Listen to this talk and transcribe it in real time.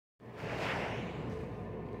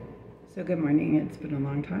So good morning. It's been a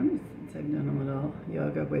long time since I've done a little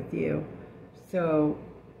yoga with you. So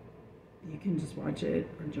you can just watch it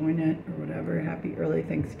or join it or whatever. Happy early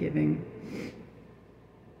Thanksgiving.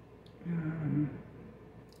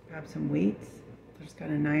 Grab some weights. It's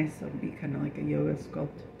kind of nice. It'll be kind of like a yoga sculpt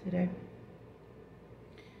today.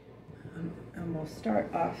 And we'll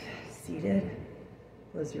start off seated.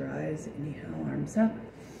 Close your eyes. Inhale, arms up.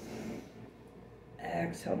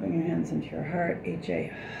 Exhale, bring your hands into your heart.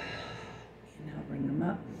 HA. Inhale, bring them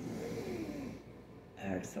up.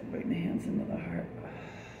 Exhale, bring the hands into the heart.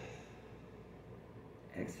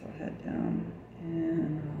 Exhale, head down.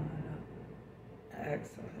 Inhale, up.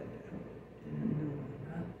 Exhale, head down. Inhale,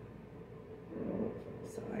 up. Roll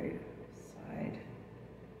side, side.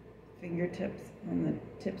 Fingertips on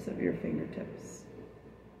the tips of your fingertips.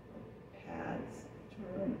 Pads,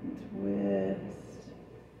 turn and twist.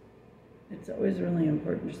 It's always really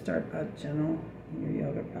important to start out gentle in your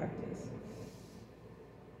yoga practice,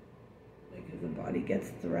 because the body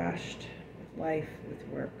gets thrashed with life, with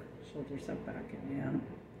work. Shoulders up, back, and down,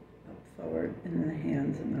 up, forward, and then the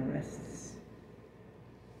hands and the wrists.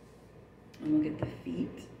 And look at the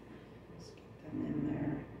feet. Just get them in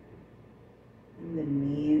there. And the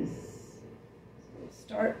knees. So we'll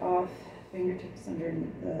start off fingertips under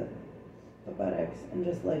the buttocks and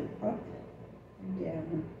just leg up and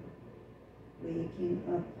down, waking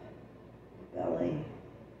up the belly.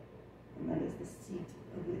 And that is the seat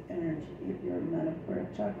of the energy of your Manipura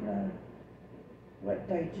chakra, what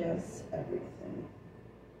digests everything.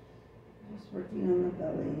 Just working on the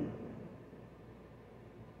belly.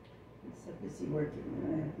 I'm so busy working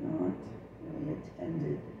that I have not really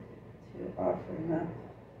attended to offering up.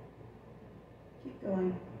 Keep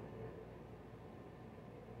going.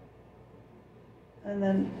 And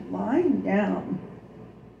then lying down,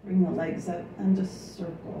 bring the legs up and just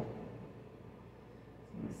circle.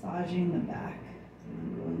 Massaging the back and then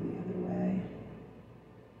going the other way.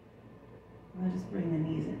 And just bring the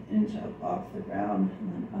knees an inch up off the ground and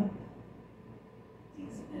then up.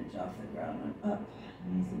 Knees an inch off the ground and up.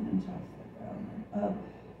 Knees an inch off the ground and up.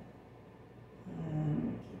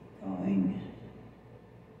 And keep going.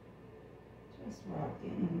 Just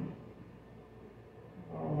rocking,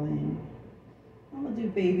 rolling. And we'll do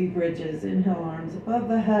baby bridges. Inhale, arms above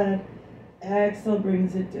the head. Exhale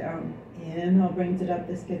brings it down. Inhale brings it up.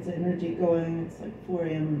 This gets energy going. It's like 4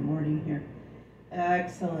 a.m. in the morning here.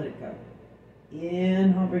 Exhale, let it go.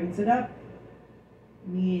 Inhale brings it up.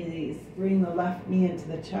 Knees. Bring the left knee into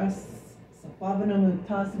the chest. Savasana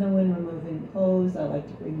Muktasana, when we're moving pose. I like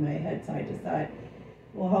to bring my head side to side.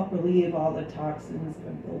 Will help relieve all the toxins that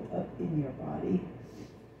are built up in your body.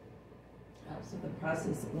 So the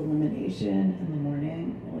process of elimination in the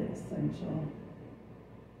morning, really essential.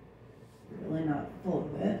 You're really not full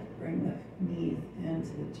of it. Bring the knees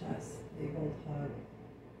into the chest. Big old hug.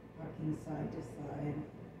 Rocking side to side.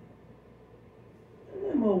 And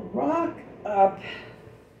then we'll rock up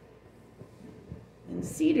in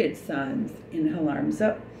seated suns. Inhale, arms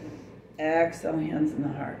up. Exhale, hands in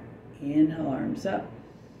the heart. Inhale, arms up.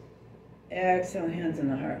 Exhale, hands in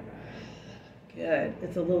the heart. Good.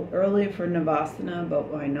 It's a little early for Navasana, but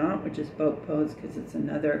why not? Which is boat pose, because it's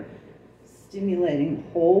another stimulating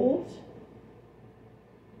hold.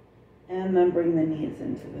 And then bring the knees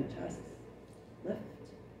into the chest. Lift.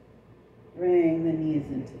 Bring the knees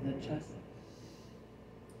into the chest.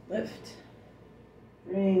 Lift.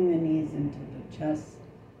 Bring the knees into the chest.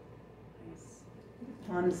 Nice. The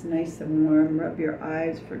palms nice and warm. Rub your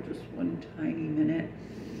eyes for just one tiny minute.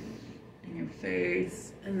 In your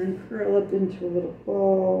face. And then curl up into a little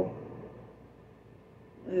ball.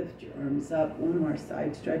 Lift your arms up. One more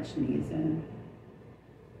side stretch, knees in.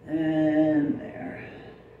 And there.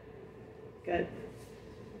 Good.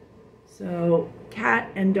 So cat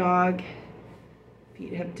and dog,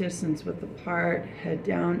 feet hip distance width apart, head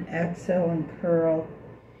down, exhale and curl.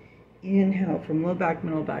 Inhale from low back,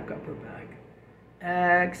 middle back, upper back.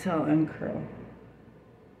 Exhale and curl.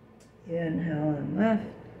 Inhale and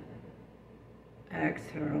lift.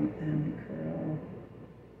 Exhale and curl.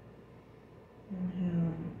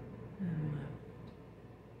 Inhale and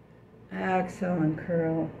lift. Exhale and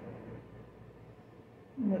curl.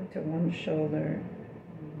 Look to one shoulder,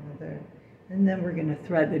 another. And then we're going to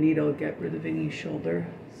thread the needle, get rid of any shoulder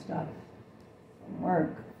stuff from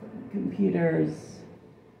work, from computers,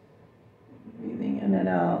 breathing in and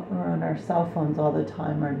out. We're on our cell phones all the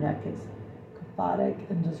time. Our neck is kyphotic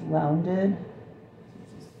and just rounded.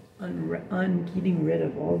 Just getting rid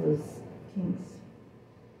of all those kinks.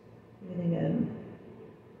 Breathing in.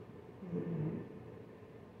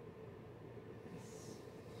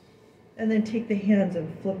 And then take the hands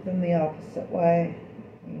and flip them the opposite way.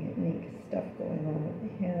 technique stuff going on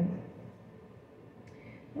with the hands.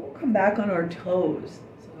 We'll come back on our toes.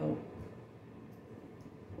 So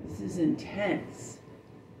this is intense.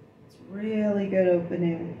 It's really good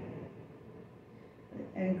opening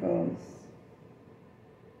the ankles.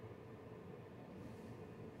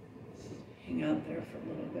 Hang out there for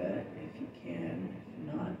a little bit if you can.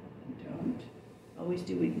 If not, don't. Always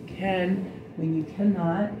do what you can. When you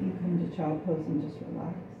cannot, you come to child pose and just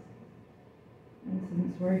relax. And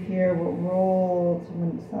since we're here, we'll roll to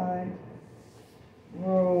one side,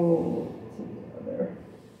 roll to the other.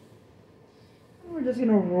 And we're just going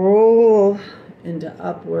to roll into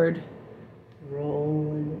upward,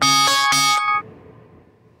 roll into.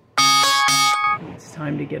 It's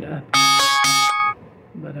time to get up,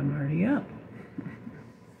 but I'm already up.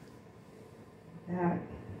 Back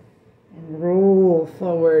and roll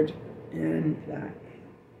forward and back.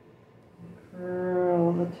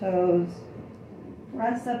 Curl the toes.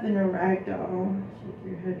 Press up in a ragdoll. Shake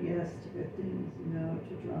your head yes to good things, no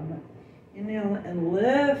to drama. Inhale and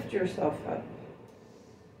lift yourself up.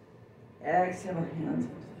 Exhale, hands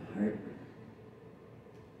into the heart.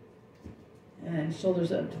 And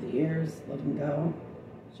shoulders up to the ears, let them go.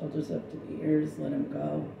 Shoulders up to the ears, let them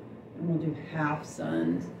go. And we'll do half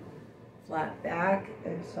suns. Flat back,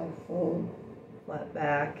 exhale, fold. Flat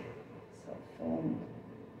back, exhale, fold.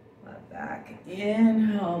 Flat back.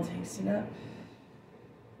 Inhale, takes it up.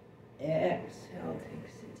 Exhale,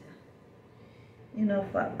 takes it down. Inhale,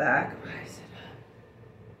 flat back, rise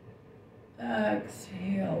it up.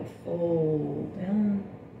 Exhale, fold down.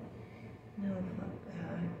 Inhale, flat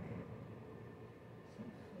back.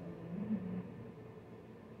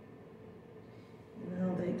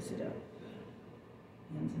 Inhale, takes it up.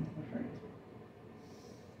 Hands into the heart.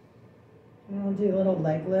 And we'll do little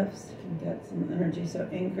leg lifts and get some energy. So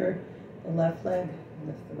anchor the left leg,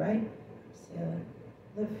 lift the right. Exhale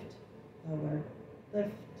it, lift. Lower,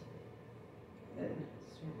 lift, good.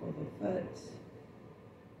 Circle the foot,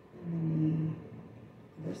 and the knee.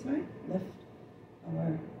 Other side, lift,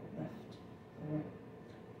 lower, lift, lower,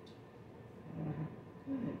 lower.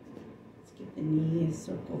 Good. Let's get the knees,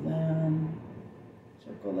 circle them,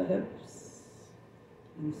 circle the hips,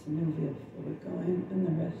 and synovial fluid going, and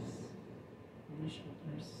the wrists, and the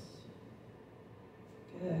shoulders.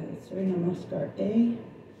 Good. Surya Namaskar A.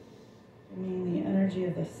 Bringing the energy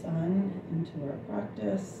of the sun into our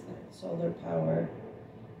practice, that solar power.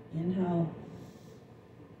 Inhale,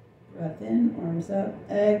 breath in, arms up.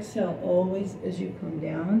 Exhale, always as you come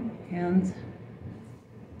down, hands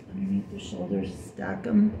underneath the shoulders, stack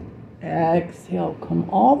them. Exhale, come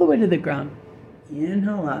all the way to the ground.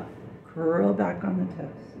 Inhale up, curl back on the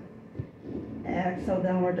toes. Exhale,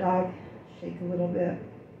 downward dog, shake a little bit.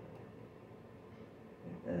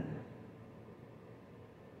 Get the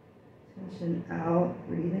tension out,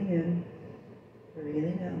 breathing in,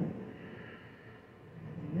 breathing out,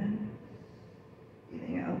 breathing in,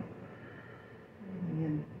 breathing out, breathing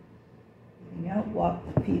in, breathing out.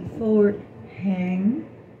 Walk the feet forward, hang,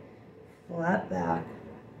 flat back,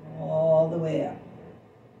 all the way up.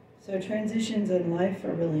 So transitions in life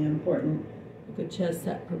are really important. A good chest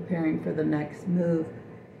set preparing for the next move.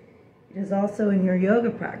 It is also in your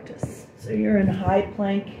yoga practice. So you're in high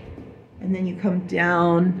plank, and then you come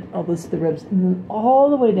down, elbows to the ribs, and then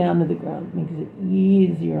all the way down to the ground. Makes it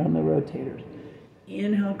easier on the rotators.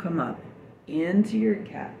 Inhale, come up into your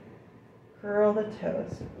cat. Curl the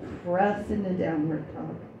toes. Press into downward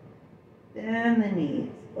dog. Bend the knees.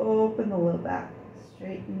 Open the low back.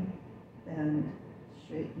 Straighten, bend,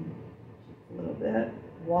 straighten. A little bit.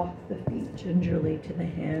 Walk the feet gingerly to the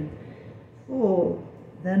hand. Fold,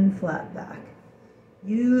 then flat back.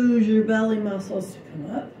 Use your belly muscles to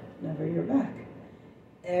come up. Never your back.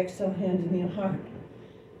 Exhale, hand in your heart.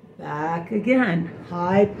 Back again.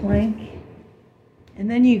 High plank. And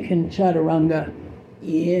then you can chaturanga.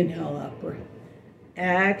 Inhale upward.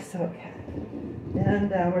 Exhale, cat. Then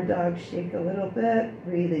downward dog. Shake a little bit.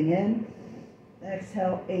 Breathing in.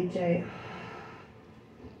 Exhale, HA.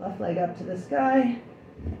 Left leg up to the sky.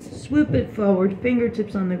 Swoop it forward.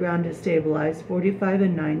 Fingertips on the ground to stabilize. 45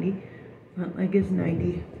 and 90. Front leg is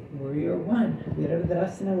 90. Warrior 1.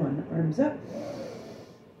 Virabhadrasana 1. Arms up.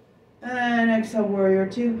 And exhale, Warrior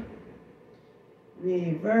 2.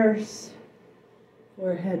 Reverse.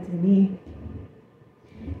 Forehead to knee.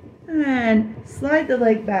 And slide the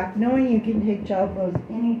leg back, knowing you can take child pose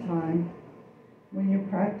anytime when your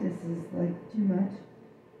practice is like too much.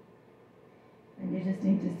 And you just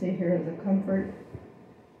need to stay here as a comfort.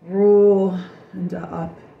 Roll into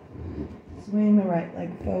up. Swing the right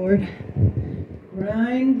leg forward.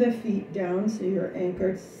 Grind the feet down so you're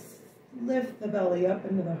anchored. Lift the belly up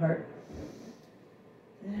into the heart.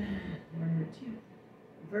 Warrior two.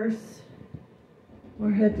 Reverse.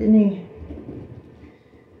 Forehead to knee.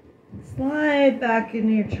 Slide back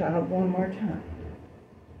into your child one more time.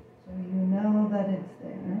 So you know that it's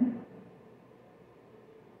there.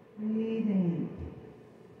 Breathing.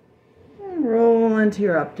 And roll into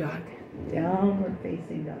your up dog. Downward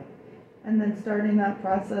facing dog. And then starting that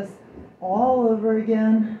process all over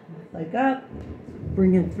again. Leg up.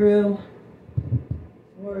 Bring it through.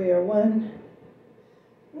 Warrior one.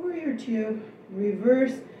 Warrior two.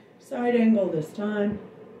 Reverse. Side angle this time.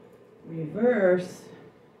 Reverse.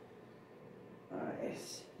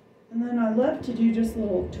 Nice. And then I love to do just a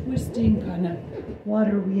little twisting kind of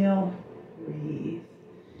water wheel. Breathe.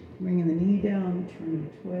 Bringing the knee down, turn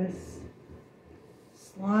and twist.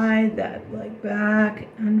 Slide that leg back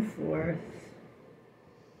and forth.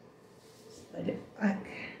 Slide it back.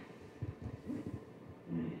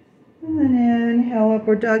 And then inhale,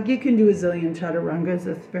 upward dog. You can do a zillion chaturangas.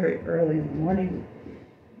 It's very early in the morning.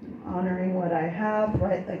 I'm honoring what I have.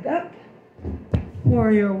 Right leg up.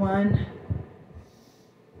 Warrior one.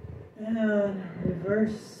 And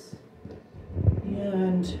reverse.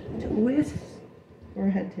 And twist.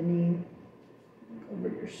 Forehead to knee. Over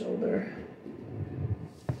your shoulder.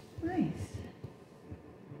 Nice.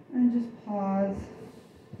 And just pause.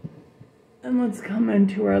 And let's come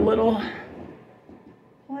into our little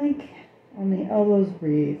plank on the elbows.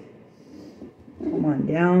 Breathe. Come on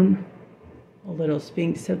down. A little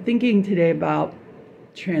Sphinx. So thinking today about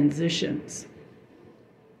transitions.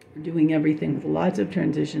 We're doing everything with lots of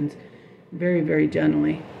transitions. Very, very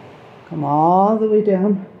gently. Come all the way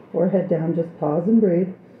down. Forehead down. Just pause and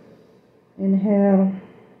breathe. Inhale.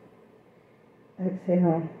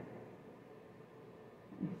 Exhale.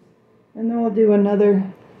 And then we'll do another.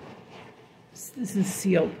 This is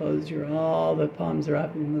seal pose. All the palms are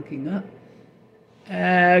up and looking up.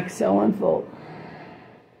 Exhale and fold.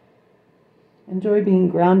 Enjoy being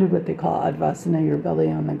grounded, what they call Advasana, your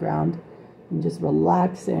belly on the ground, and just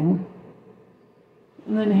relaxing.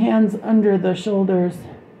 And then hands under the shoulders.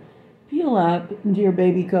 Peel up into your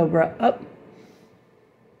baby cobra. Up.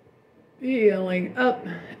 Peeling up.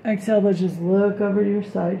 Exhale to just look over to your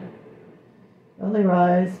side. Belly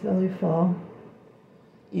rise, belly fall.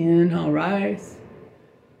 Inhale, rise.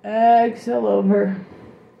 Exhale over.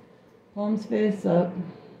 Palms face up.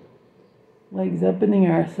 Legs up in the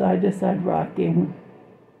air, side to side rocking.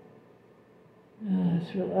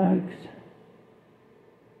 Just relax.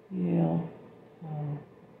 Heel.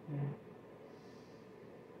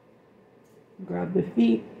 Grab the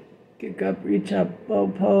feet. Kick up, reach up, bow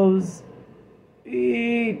pose.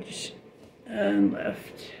 Reach and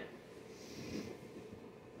lift.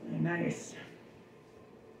 Very nice.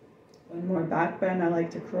 One more back bend. I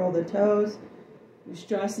like to curl the toes.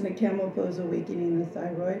 Ustrasana camel pose, awakening the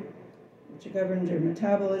thyroid, which governs your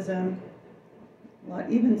metabolism. A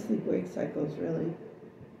lot, even sleep-wake cycles, really.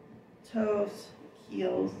 Toes,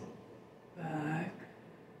 heels, back.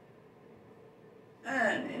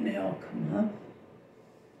 And inhale, come up.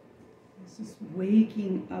 This is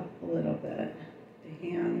waking up a little bit. The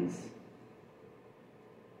hands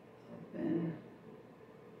open.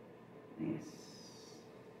 Nice.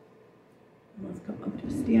 And let's come up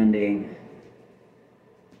to standing.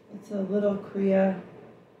 It's a little Kriya.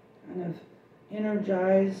 Kind of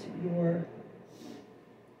energize your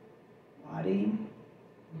body.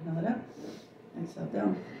 Inhale it up. Exhale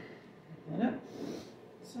down. Inhale it up.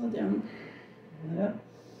 Exhale down. Inhale it up.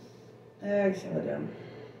 Exhale it down.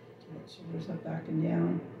 Shoulders up, back, and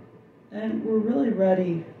down. And we're really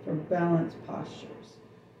ready for balanced postures.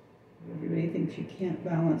 Everybody thinks you can't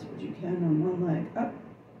balance, but you can on one leg. Up,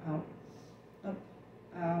 out, up,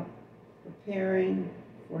 out. Preparing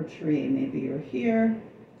for tree. Maybe you're here.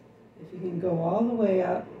 If you can go all the way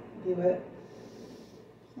up, do it.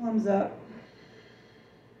 Palms up.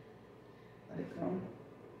 Let it go.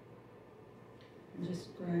 And just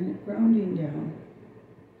grounding down.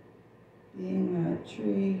 Being that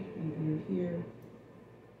tree, maybe you're here,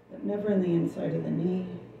 but never in the inside of the knee.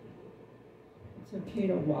 It's okay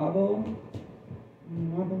to wobble.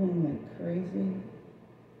 I'm wobbling like crazy.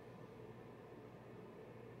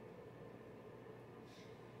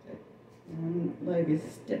 One leg is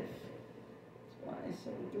stiff. That's why.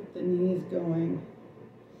 So get the knees going.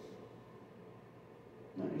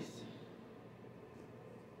 Nice.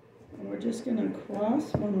 And we're just going to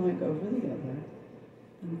cross one leg over the other.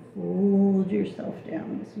 And fold yourself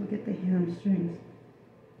down. So get the hamstrings.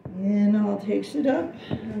 Inhale takes it up,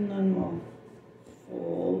 and then we'll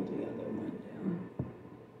fold the other one down.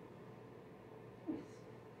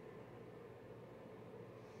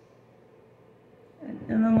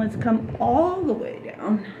 And then let's come all the way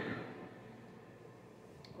down.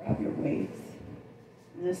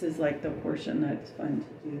 this is like the portion that's fun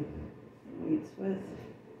to do weights with.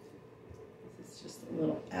 This is just a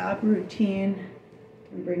little ab routine. You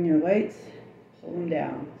can bring your weights, pull them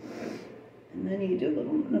down. And then you do a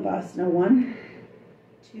little Navasana. 1,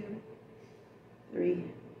 2, 3,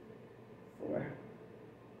 4,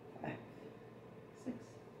 5, 6,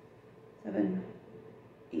 7,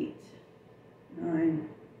 8, 9,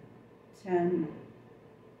 10,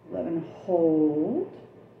 11. Hold.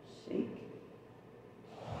 Shake.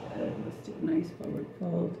 Good. Let's do a nice forward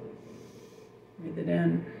fold. Breathe it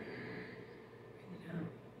in. Breathe it out.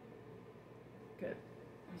 Good.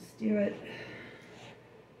 Let's do it.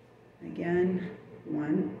 Again.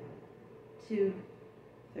 1, 2,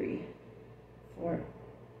 3, 4,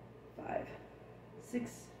 5,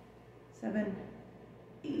 6, 7,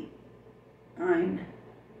 8, 9,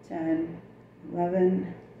 10,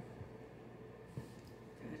 11.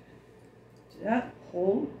 Good. Do that.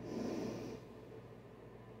 Hold.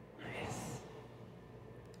 Nice.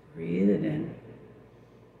 Breathe it in.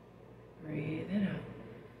 Breathe it out.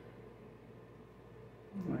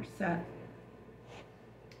 One more set.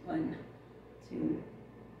 1, 2,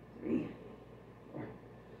 3, 4,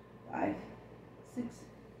 5, 6,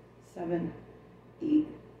 7, 8,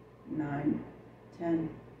 9, 10,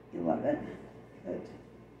 11. Good.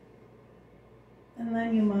 And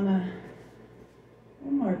then you want to,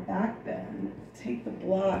 one more back bend. Take the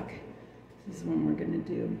block. This is when we're going to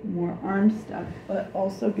do more arm stuff, but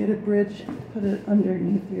also get a bridge, put it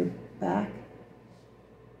underneath your back.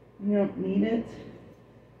 You don't need it.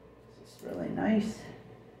 It's just really nice.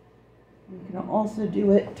 You can also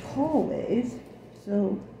do it tall ways.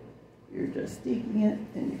 So you're just staking it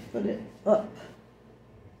and you put it up,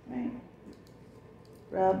 right?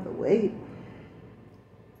 Grab the weight.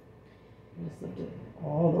 And just lift it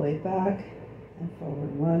all the way back and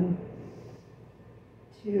forward. 1,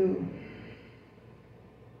 2,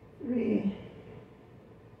 3,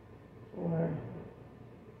 4,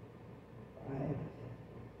 5,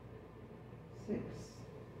 6,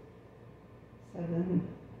 7,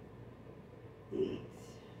 8,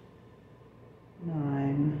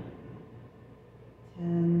 9,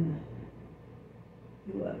 10,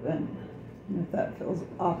 11. And if that feels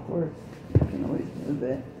awkward, you can always move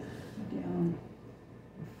it down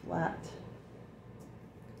or flat.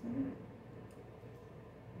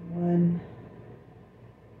 1,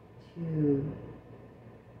 2,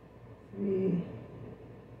 3,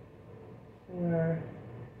 4,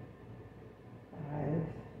 5,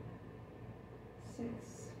 6,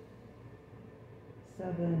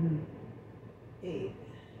 7, 8,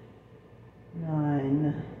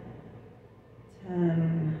 9,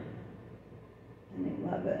 10, and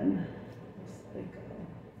 11. Just let it go.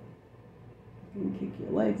 You can kick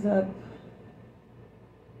your legs up.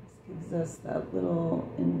 This gives us that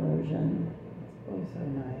little inversion. It's oh so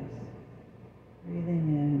nice. Breathing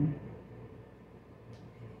in.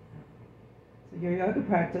 So your yoga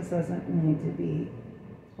practice doesn't need to be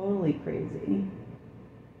totally crazy.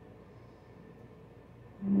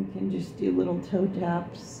 And we can just do little toe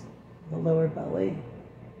taps, the lower belly.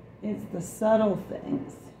 It's the subtle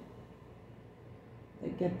things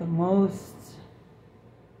that get the most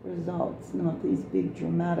results, not these big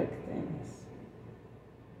dramatic things.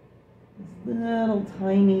 These little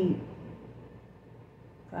tiny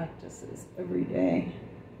practices every day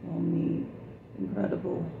will need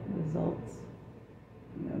incredible results.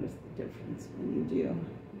 You notice the difference when you do and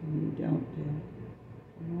when you don't do.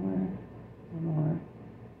 One more, one more,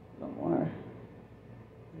 one more.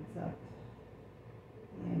 Legs up.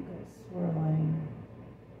 The ankles swirling.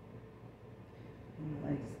 And the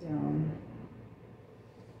legs down.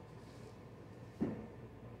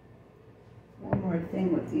 One more thing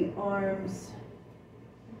with the arms.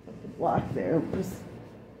 Put the block there.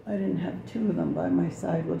 I didn't have 2 of them by my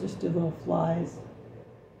side. We'll just do little flies.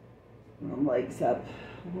 And the legs up.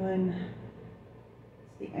 1.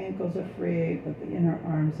 The ankles are free, but the inner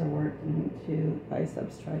arms are working. 2.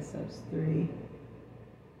 Biceps, triceps. 3,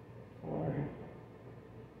 4,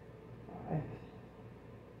 5,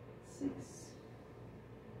 6,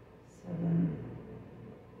 7,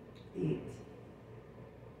 8,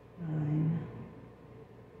 9,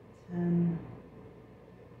 10,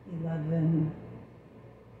 11,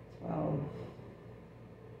 12,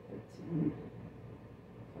 13,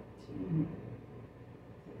 14,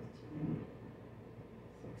 15,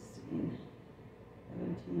 16,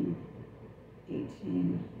 17,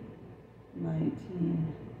 18,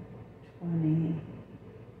 19, 20,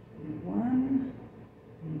 21,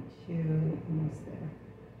 22, almost there,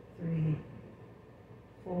 3,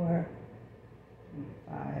 4,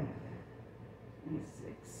 25, 26,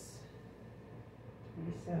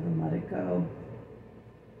 27, let it go,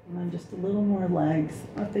 And then just a little more legs,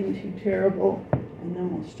 nothing too terrible. And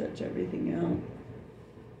then we'll stretch everything out.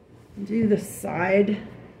 Do the side.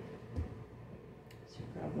 So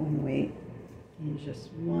grab one weight and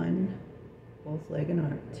just one, both leg and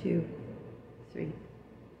arm. 2, 3,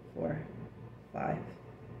 4, 5,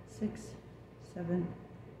 6, 7,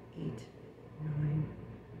 8, 9,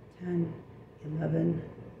 10, 11,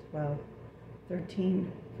 12,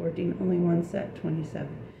 13, 14, only one set, 27,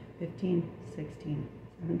 15, 16,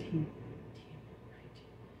 17, 18,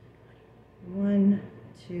 19, 1,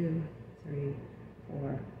 2, 3,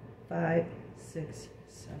 4, 5, 6,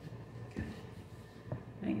 7. Good.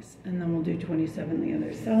 Nice. And then we'll do 27 the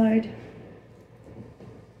other side.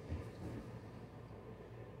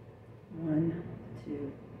 1,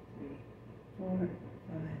 2, 3, 4, 5,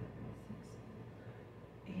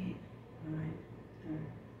 6, 8, 9, 10,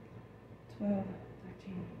 12,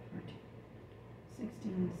 13, 14,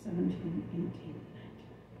 16, 17, 18, 19,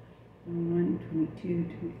 21, 22,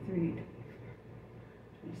 23, 24,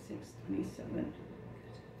 26, 27.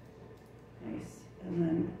 Nice. And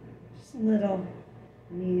then just a little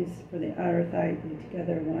knees for the outer thigh. Knee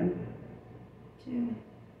together. 1, 2,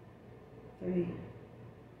 3,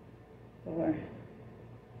 4,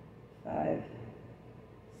 5,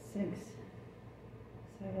 6,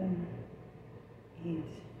 7, 8,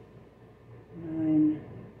 9,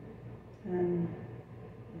 10,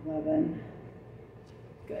 11.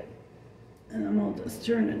 Good. And then we'll just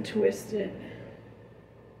turn and twist it.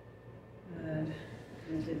 Good.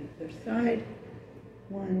 And do the other side.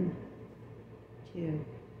 1, 2,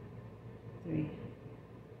 3,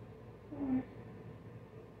 4,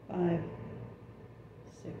 5,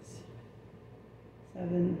 6,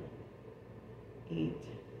 7, 8,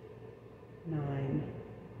 9,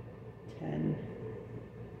 10,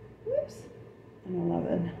 whoops, and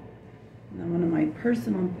 11. And then one of my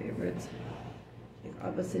personal favorites, take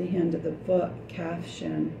opposite hand to the foot, calf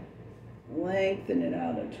shin, lengthen it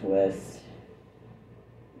out, a twist.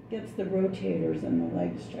 Gets the rotators and the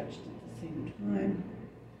legs stretched at the same time.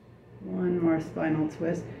 One more spinal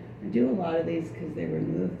twist. I do a lot of these because they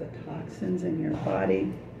remove the toxins in your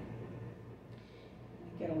body.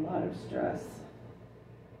 You get a lot of stress.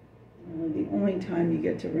 And really the only time you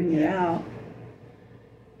get to wring it out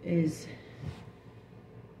is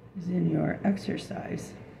in your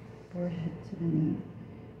exercise. Forehead to the knee.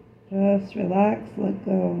 Just relax, let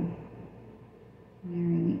go.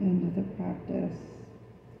 Nearing the end of the practice.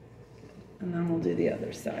 And then we'll do the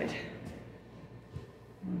other side.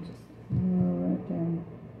 I'll just lower it down.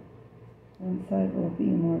 One side will be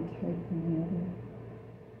more tight than the other.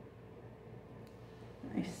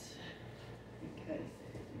 Nice. Okay.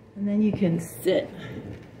 And then you can sit.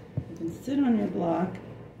 You can sit on your block.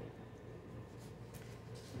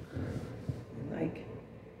 Like,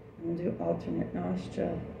 we'll do alternate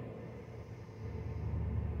nostril.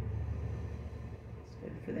 It's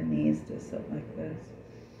good for the knees to sit like this.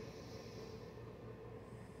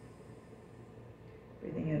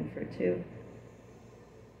 Breathing in for 2.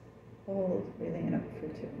 Hold, breathing out for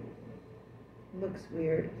 2. Looks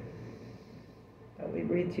weird, but we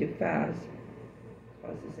breathe too fast,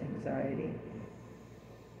 causes anxiety.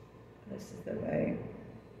 This is the way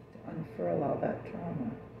to unfurl all that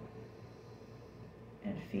trauma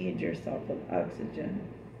and feed yourself with oxygen.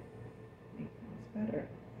 Make things better.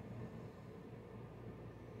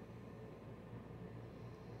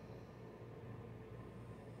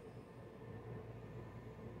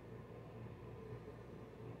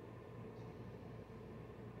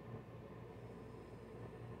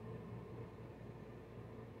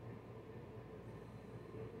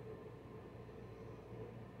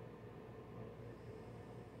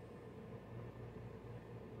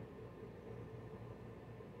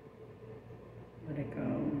 Let it go.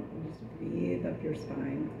 Just breathe up your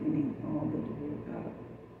spine, cleaning all the debris out.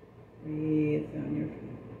 Breathe down your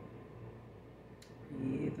feet.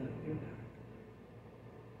 Breathe up your back.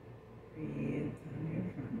 Breathe down your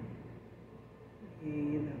front.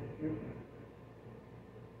 Breathe up your back.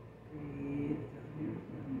 Breathe down your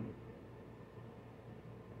front.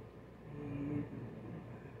 Breathe up your back. Breathe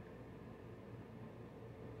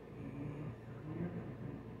down your front.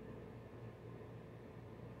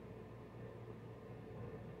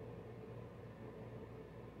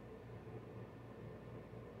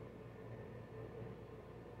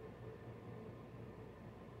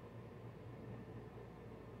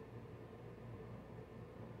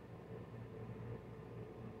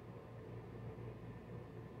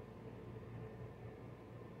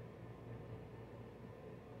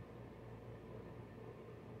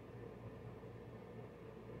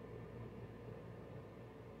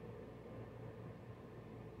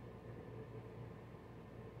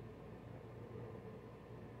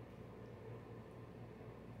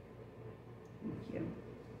 you.